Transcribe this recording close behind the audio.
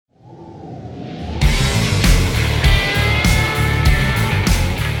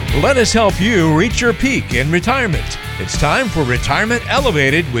Let us help you reach your peak in retirement. It's time for Retirement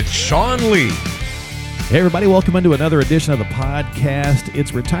Elevated with Sean Lee. Hey everybody, welcome into another edition of the podcast.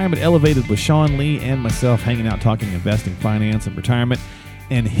 It's Retirement Elevated with Sean Lee and myself hanging out talking investing, finance, and retirement.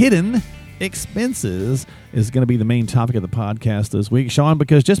 And hidden expenses is going to be the main topic of the podcast this week, Sean,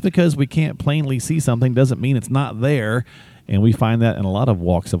 because just because we can't plainly see something doesn't mean it's not there. And we find that in a lot of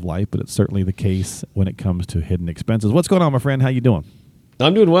walks of life, but it's certainly the case when it comes to hidden expenses. What's going on, my friend? How you doing?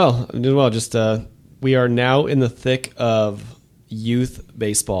 I'm doing well. Just we are now in the thick of youth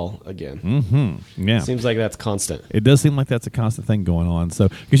baseball again. Mm-hmm. Yeah. Seems like that's constant. It does seem like that's a constant thing going on. So,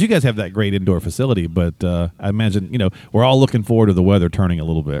 because you guys have that great indoor facility, but I imagine, we're all looking forward to the weather turning a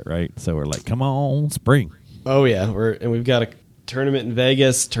little bit, right? So we're like, come on, spring. Oh, yeah. We've got a tournament in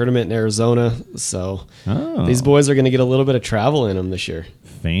Vegas, tournament in Arizona. So these boys are going to get a little bit of travel in them this year.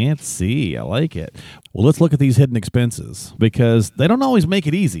 Fancy. I like it. Well, let's look at these hidden expenses because they don't always make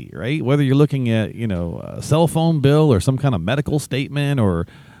it easy, right? Whether you're looking at, a cell phone bill or some kind of medical statement or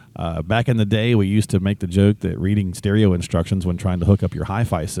back in the day, we used to make the joke that reading stereo instructions when trying to hook up your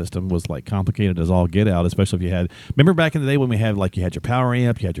hi-fi system was like complicated as all get out, especially if you had, remember back in the day when we had you had your power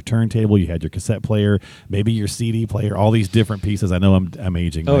amp, you had your turntable, you had your cassette player, maybe your CD player, all these different pieces. I know I'm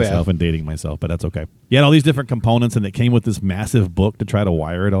aging myself and dating myself, but that's okay. You had all these different components and it came with this massive book to try to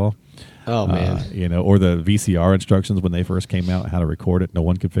wire it all. Oh, man. Or the VCR instructions when they first came out, how to record it. No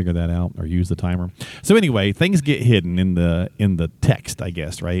one could figure that out or use the timer. So anyway, things get hidden in the text, I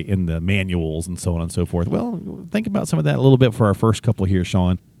guess, right? In the manuals and so on and so forth. Well, think about some of that a little bit for our first couple here,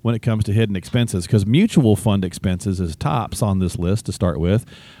 Sean, when it comes to hidden expenses, because mutual fund expenses is tops on this list to start with.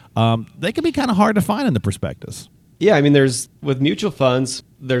 They can be kind of hard to find in the prospectus. Yeah, I mean, with mutual funds,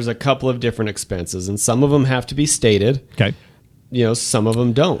 there's a couple of different expenses, and some of them have to be stated. Okay. Some of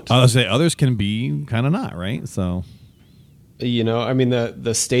them don't. I'll say others can be kind of not, right? So,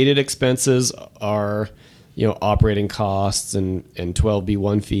 the stated expenses are, operating costs and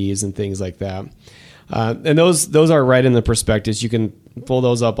 12B1 fees and things like that. And those are right in the prospectus. You can pull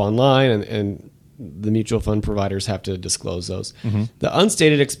those up online and the mutual fund providers have to disclose those. Mm-hmm. The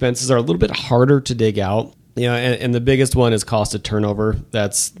unstated expenses are a little bit harder to dig out. And the biggest one is cost of turnover.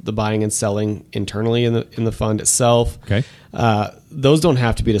 That's the buying and selling internally in the fund itself. Okay. Those don't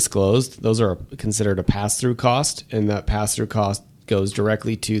have to be disclosed. Those are considered a pass-through cost, and that pass-through cost goes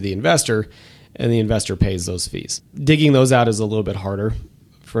directly to the investor, and the investor pays those fees. Digging those out is a little bit harder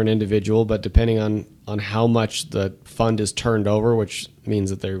for an individual, but depending on how much the fund is turned over, which means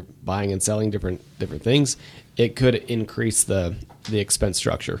that they're buying and selling different things, it could increase the expense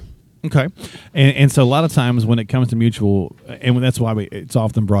structure. Okay. And so a lot of times when it comes to mutual, and that's why it's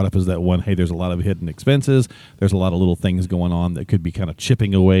often brought up as that one, hey, there's a lot of hidden expenses. There's a lot of little things going on that could be kind of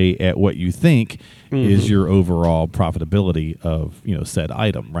chipping away at what you think is your overall profitability of, said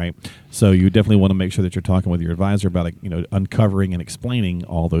item, right? So you definitely want to make sure that you're talking with your advisor about, uncovering and explaining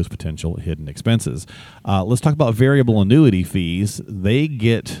all those potential hidden expenses. Let's talk about variable annuity fees. They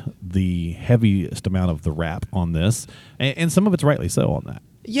get the heaviest amount of the rap on this, and some of it's rightly so on that.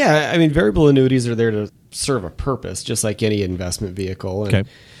 Yeah, I mean, variable annuities are there to serve a purpose, just like any investment vehicle. And,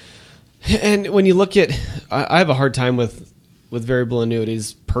 and when you look at, I have a hard time with variable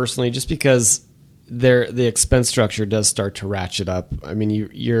annuities personally, just because the expense structure does start to ratchet up. I mean,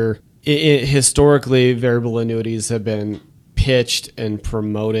 historically, variable annuities have been pitched and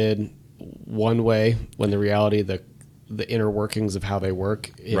promoted one way when the reality, the inner workings of how they work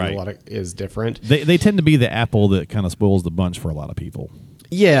is different. They tend to be the apple that kind of spoils the bunch for a lot of people.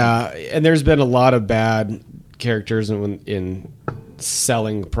 Yeah, and there's been a lot of bad characters in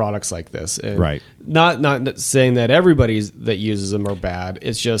selling products like this. And right. Not saying that everybody that uses them are bad.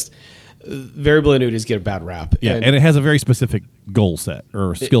 It's just variable annuities get a bad rap. Yeah, and it has a very specific goal set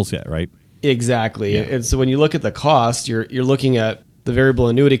or skill set, right? Exactly. Yeah. And so when you look at the cost, you're looking at the variable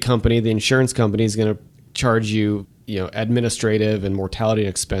annuity company, the insurance company is going to charge you, administrative and mortality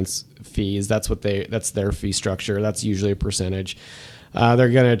expense fees. That's their fee structure. That's usually a percentage. They're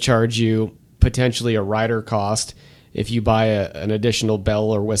going to charge you potentially a rider cost if you buy an additional bell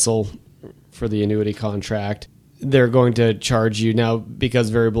or whistle for the annuity contract. They're going to charge you now, because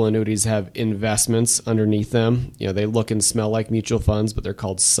variable annuities have investments underneath them. They look and smell like mutual funds, but they're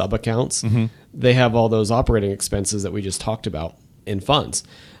called sub-accounts. Mm-hmm. They have all those operating expenses that we just talked about in funds.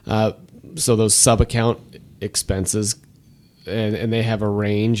 So those sub-account expenses, and they have a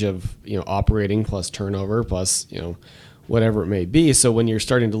range of operating plus turnover plus whatever it may be. So when you're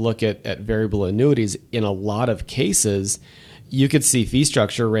starting to look at variable annuities, in a lot of cases, you could see fee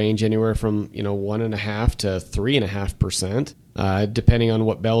structure range anywhere from 1.5% to 3.5%, depending on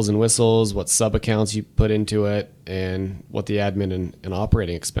what bells and whistles, what sub accounts you put into it, and what the admin and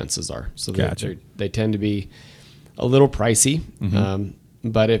operating expenses are. So Gotcha. they tend to be a little pricey,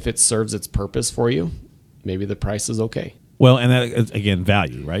 but if it serves its purpose for you, maybe the price is okay. Well, and that is, again,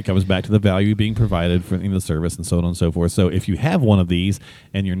 value, right? Comes back to the value being provided for the service and so on and so forth. So if you have one of these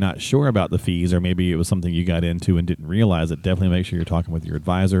and you're not sure about the fees, or maybe it was something you got into and didn't realize it, definitely make sure you're talking with your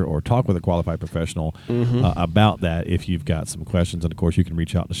advisor or talk with a qualified professional about that if you've got some questions. And, of course, you can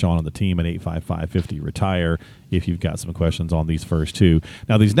reach out to Sean and the team at 855-50-RETIRE if you've got some questions on these first two.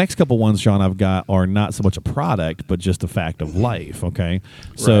 Now, these next couple ones, Sean, I've got are not so much a product, but just a fact of life, okay?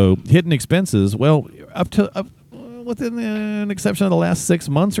 So hidden expenses, well, within an exception of the last 6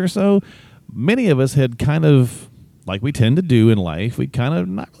 months or so, many of us had kind of, like we tend to do in life, we kind of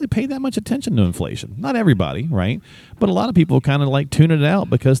not really paid that much attention to inflation. Not everybody, right? But a lot of people kind of like tune it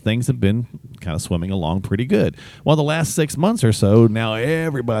out because things have been kind of swimming along pretty good. Well, the last 6 months or so, now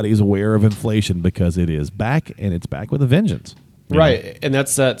everybody's aware of inflation because it is back, and it's back with a vengeance. Right. And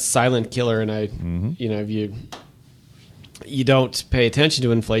that's that silent killer. And if you don't pay attention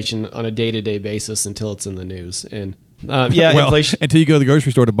to inflation on a day-to-day basis until it's in the news. And inflation. Until you go to the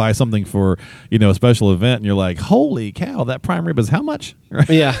grocery store to buy something for, a special event, and you're like, holy cow, that prime rib is how much?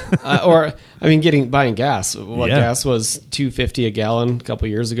 Yeah. Buying gas. Gas was $2.50 a gallon a couple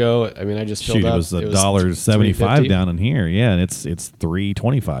years ago. I mean, I just filled up. It was $1.75 down in here. Yeah. And it's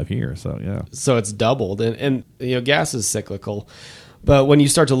 $3.25 here. So, yeah. So it's doubled. And gas is cyclical. But when you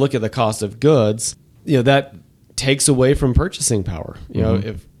start to look at the cost of goods, that takes away from purchasing power.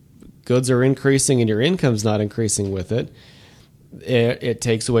 If goods are increasing and your income's not increasing with it, it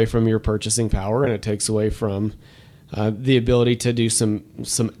takes away from your purchasing power, and it takes away from the ability to do some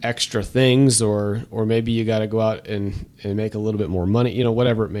extra things, or maybe you got to go out and make a little bit more money,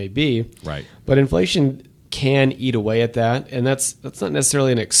 whatever it may be. Right. But inflation can eat away at that, and that's not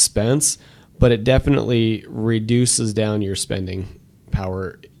necessarily an expense, but it definitely reduces down your spending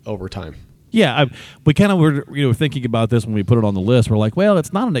power over time. Yeah, we kind of were thinking about this when we put it on the list. We're like, well,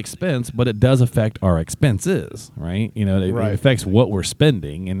 it's not an expense, but it does affect our expenses, right? It affects what we're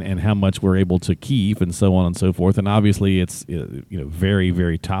spending and how much we're able to keep and so on and so forth. And obviously, it's very,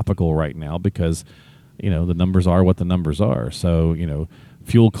 very topical right now because the numbers are what the numbers are. So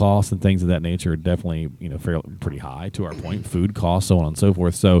fuel costs and things of that nature are definitely pretty high. To our point, food costs, so on and so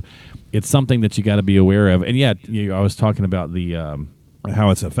forth. So it's something that you got to be aware of. And I was talking about the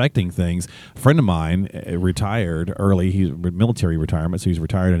how it's affecting things. A friend of mine retired early. He's military retirement, so he's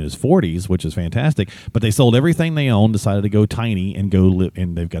retired in his 40s, which is fantastic. But they sold everything they owned, decided to go tiny and go live.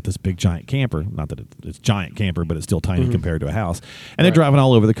 And they've got this big giant camper. Not that it's giant camper, but it's still tiny compared to a house. And they're driving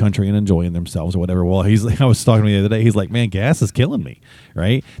all over the country and enjoying themselves or whatever. Well, I was talking to him the other day. He's like, man, gas is killing me.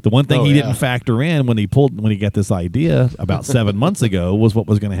 Right. The one thing he didn't factor in when he got this idea about 7 months ago was what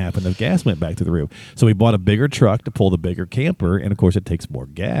was going to happen if gas went back to the roof. So he bought a bigger truck to pull the bigger camper, and of course it takes more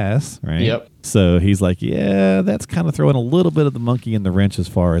gas, right? Yep. So he's like, yeah, that's kind of throwing a little bit of the monkey in the wrench as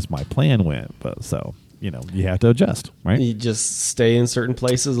far as my plan went. But so, you have to adjust, right? You just stay in certain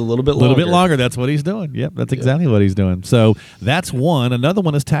places a little bit longer. That's what he's doing. Yep, that's exactly what he's doing. So that's one. Another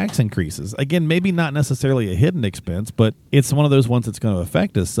one is tax increases. Again, maybe not necessarily a hidden expense, but it's one of those ones that's going to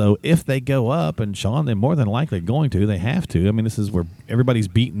affect us. So if they go up, and Sean, they're more than likely going to, they have to. I mean, this is where everybody's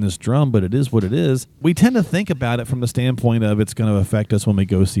beating this drum, but it is what it is. We tend to think about it from the standpoint of it's going to affect us when we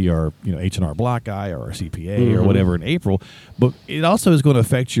go see our H&R Block guy or our CPA or whatever in April. But it also is going to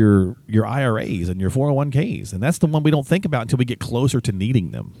affect your IRAs and your 401ks, and that's the one we don't think about until we get closer to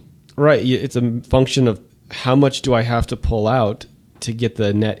needing them. Right. It's a function of how much do I have to pull out to get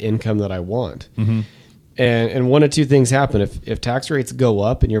the net income that I want. And one of two things happen. If tax rates go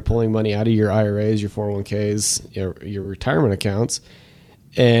up and you're pulling money out of your IRAs, your 401ks, your retirement accounts,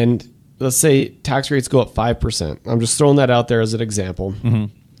 and let's say tax rates go up 5%. I'm just throwing that out there as an example.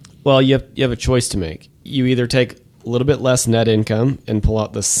 Well, you have a choice to make. You either take a little bit less net income and pull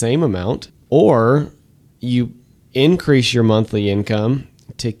out the same amount, or you increase your monthly income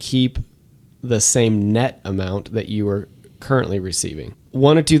to keep the same net amount that you are currently receiving.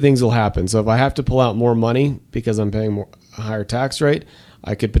 One of two things will happen. So if I have to pull out more money because I'm paying a higher tax rate,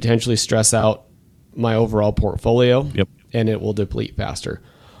 I could potentially stress out my overall portfolio, and it will deplete faster.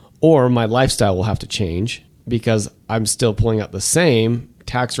 Or my lifestyle will have to change because I'm still pulling out the same.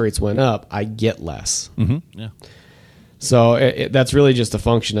 Tax rates went up, I get less. So that's really just a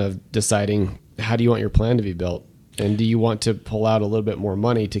function of deciding how do you want your plan to be built. And do you want to pull out a little bit more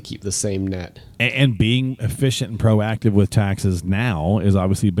money to keep the same net? And being efficient and proactive with taxes now has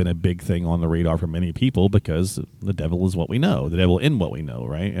obviously been a big thing on the radar for many people, because the devil is what we know, the devil in what we know,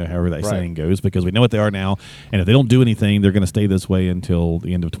 right? However that saying goes, because we know what they are now, and if they don't do anything, they're going to stay this way until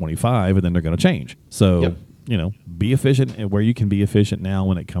the end of 25, and then they're going to change. So, be efficient where you can be efficient now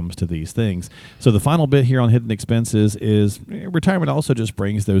when it comes to these things. So the final bit here on hidden expenses is retirement also just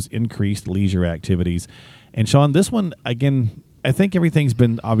brings those increased leisure activities. And Sean, this one, again, I think everything's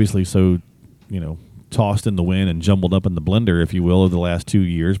been obviously so, tossed in the wind and jumbled up in the blender, if you will, over the last 2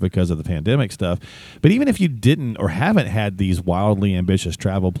 years because of the pandemic stuff. But even if you didn't or haven't had these wildly ambitious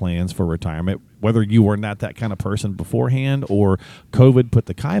travel plans for retirement, whether you were not that kind of person beforehand or COVID put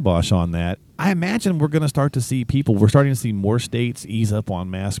the kibosh on that, I imagine we're going to start to see we're starting to see more states ease up on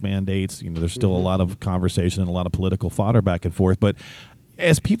mask mandates. There's still a lot of conversation and a lot of political fodder back and forth, but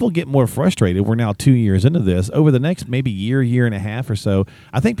as people get more frustrated, we're now 2 years into this, over the next maybe year and a half or so,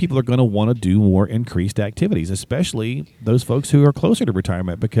 I think people are going to want to do more increased activities, especially those folks who are closer to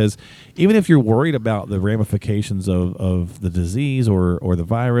retirement, because even if you're worried about the ramifications of the disease or the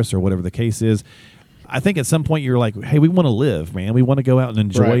virus or whatever the case is, I think at some point you're like, hey, we want to live, man. We want to go out and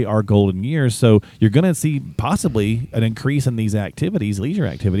enjoy our golden years. So you're going to see possibly an increase in these activities, leisure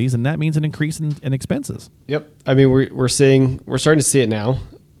activities, and that means an increase in expenses. Yep. I mean, we're starting to see it now.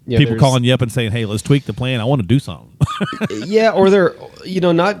 People calling you up and saying, hey, let's tweak the plan. I want to do something. Yeah, or they're,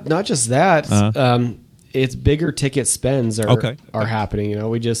 not just that. It's bigger ticket spends are happening.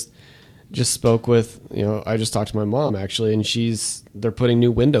 We just spoke with, I just talked to my mom actually, and they're putting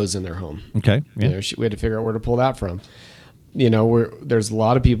new windows in their home. Okay. Yeah. We had to figure out where to pull that from. There's a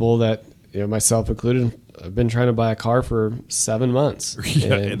lot of people that, myself included, have been trying to buy a car for 7 months.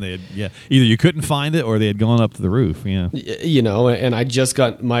 And they had, either you couldn't find it or they had gone up to the roof. Yeah. And I just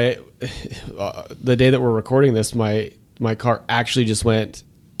got the day that we're recording this, my car actually just went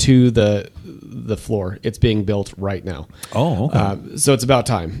to the floor. It's being built right now. Oh, okay. So it's about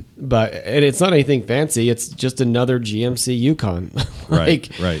time. And it's not anything fancy. It's just another GMC Yukon. Right.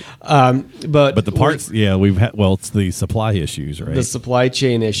 But the parts, we've had. Well, it's the supply issues, right? The supply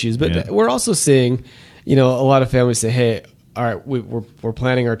chain issues. But we're also seeing, a lot of families say, "Hey, all right, we're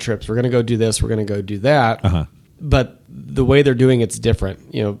planning our trips. We're going to go do this. We're going to go do that." Uh-huh. But the way they're doing it's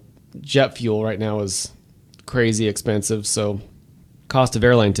different. Jet fuel right now is crazy expensive. So cost of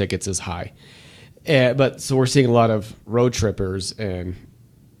airline tickets is high. So we're seeing a lot of road trippers and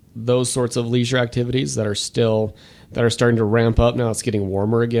those sorts of leisure activities that are starting to ramp up now. It's getting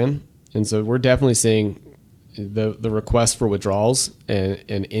warmer again. And so we're definitely seeing the request for withdrawals and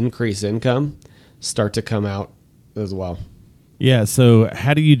increased income start to come out as well. Yeah. So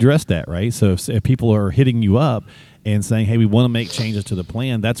how do you address that, right? So if people are hitting you up and saying, hey, we want to make changes to the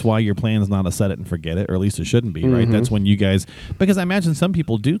plan, that's why your plan is not a set it and forget it, or at least it shouldn't be, right? That's when you guys, because I imagine some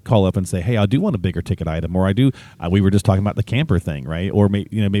people do call up and say, hey, I do want a bigger ticket item, or I do, we were just talking about the camper thing, right? Or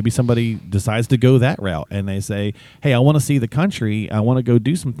maybe somebody decides to go that route and they say, hey, I want to see the country, I want to go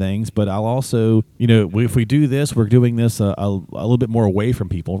do some things, but I'll also, if we do this, we're doing this a little bit more away from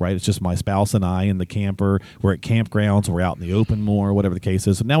people, right? It's just my spouse and I in the camper, we're at campgrounds, we're out in the open more, whatever the case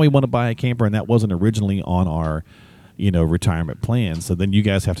is. So now we want to buy a camper, and that wasn't originally on our retirement plan. So then you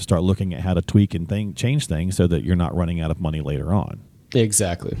guys have to start looking at how to tweak and change things so that you're not running out of money later on.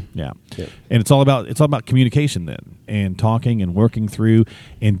 Exactly. Yeah. And it's all about communication then, and talking and working through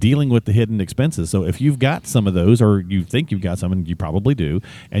and dealing with the hidden expenses. So if you've got some of those, or you think you've got some, and you probably do,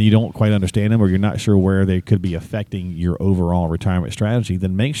 and you don't quite understand them, or you're not sure where they could be affecting your overall retirement strategy,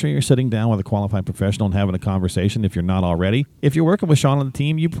 then make sure you're sitting down with a qualified professional and having a conversation if you're not already. If you're working with Sean on the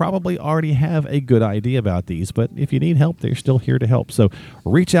team, you probably already have a good idea about these, but if you need help, they're still here to help. So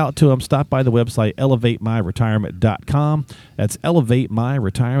reach out to them. Stop by the website, elevatemyretirement.com. That's elevatemyretirement.com.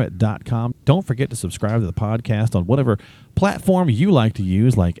 Don't forget to subscribe to the podcast on whatever platform you like to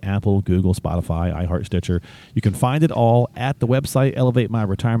use, like Apple, Google, Spotify, iHeart, Stitcher. You can find it all at the website,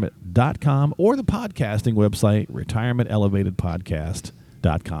 elevatemyretirement.com, or the podcasting website,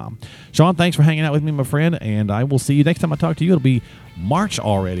 retirementelevatedpodcast.com. Sean, thanks for hanging out with me, my friend, and I will see you next time I talk to you. It'll be March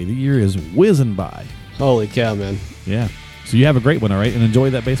already. The year is whizzing by. Holy cow, man. Yeah. So you have a great one, all right? And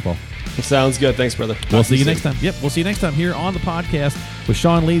enjoy that baseball. Sounds good. Thanks, brother. We'll see you next time. Yep, we'll see you next time here on the podcast with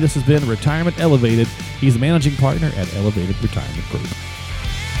Sean Lee. This has been Retirement Elevated. He's the managing partner at Elevated Retirement Group.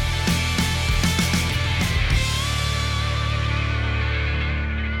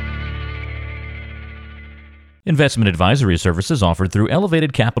 Investment advisory services offered through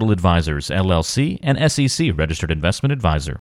Elevated Capital Advisors, LLC, and SEC Registered Investment Advisor.